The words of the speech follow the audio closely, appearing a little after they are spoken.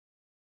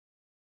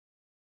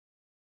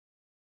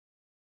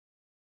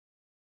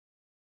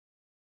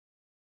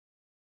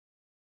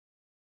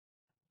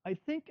I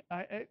think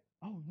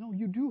oh, no,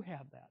 you do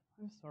have that.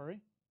 I'm sorry.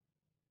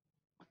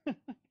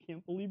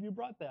 Can't believe you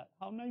brought that.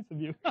 How nice of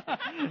you.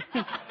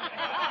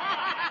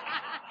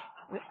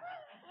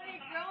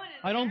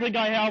 I don't think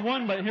I have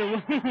one, but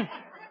here.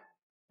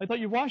 I thought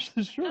you washed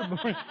this shirt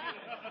before.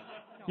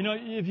 You know,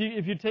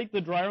 if you take the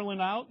dryer lint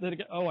out,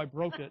 oh, I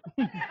broke it.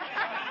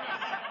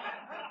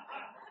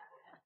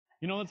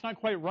 You know, it's not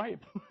quite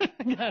ripe.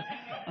 Yeah.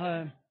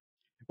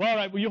 Well, all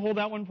right, will you hold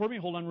that one for me?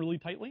 Hold on really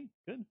tightly.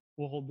 Good.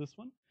 We'll hold this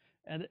one.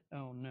 And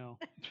oh no.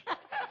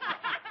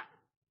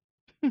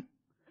 I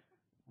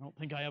don't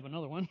think I have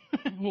another one.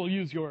 We'll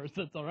use yours.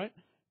 That's all right.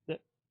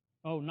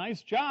 Oh,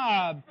 nice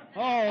job.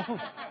 Oh.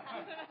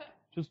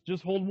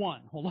 Just hold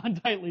one. Hold on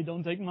tightly.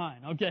 Don't take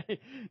mine. Okay.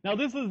 Now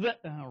this is the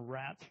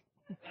rat.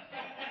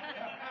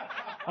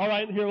 All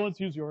right, here, let's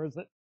use yours.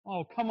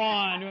 Oh, come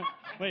on.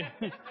 Wait,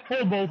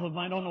 hold both of them.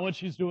 I don't know what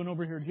she's doing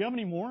over here. Do you have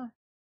any more?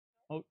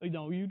 Oh,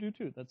 no, you do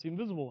too. That's the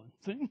invisible one.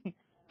 See?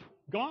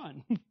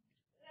 Gone.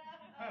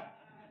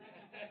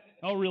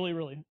 Oh, really,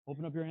 really?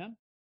 Open up your hand.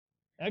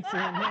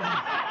 Excellent.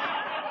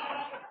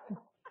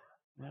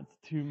 That's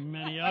too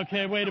many.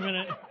 Okay, wait a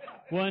minute.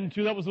 1,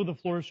 2, that was with the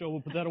floor show.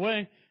 We'll put that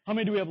away. How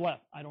many do we have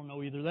left? I don't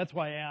know either. That's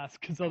why I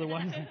ask, because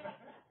otherwise,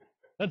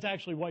 that's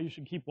actually why you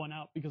should keep one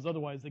out, because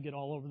otherwise they get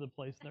all over the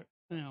place. They're,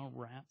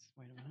 rats.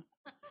 Wait a minute.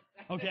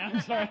 Okay,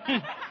 I'm sorry.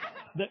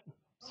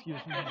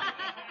 Excuse me.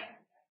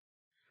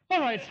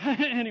 All right.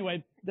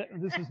 Anyway,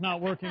 this is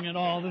not working at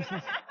all. It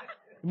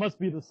must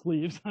be the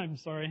sleeves. I'm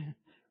sorry.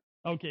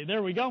 Okay,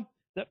 there we go.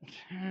 Wait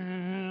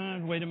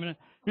a minute.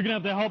 You're gonna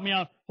have to help me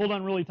out. Hold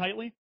on really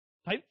tightly.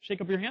 Tight.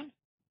 Shake up your hand.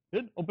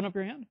 Good. Open up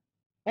your hand.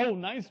 Oh,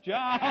 nice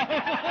job.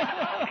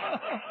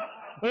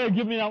 Wait,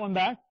 give me that one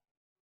back.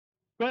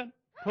 Go ahead.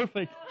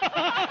 Perfect.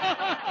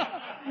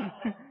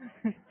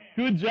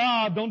 Good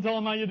job. Don't tell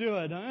them how you do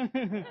it. Huh?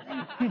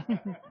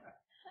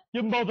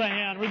 Give them both a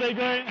hand. Were they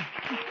great?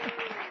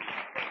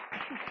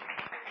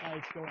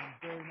 Nice going.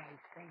 Very nice.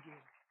 Thank you.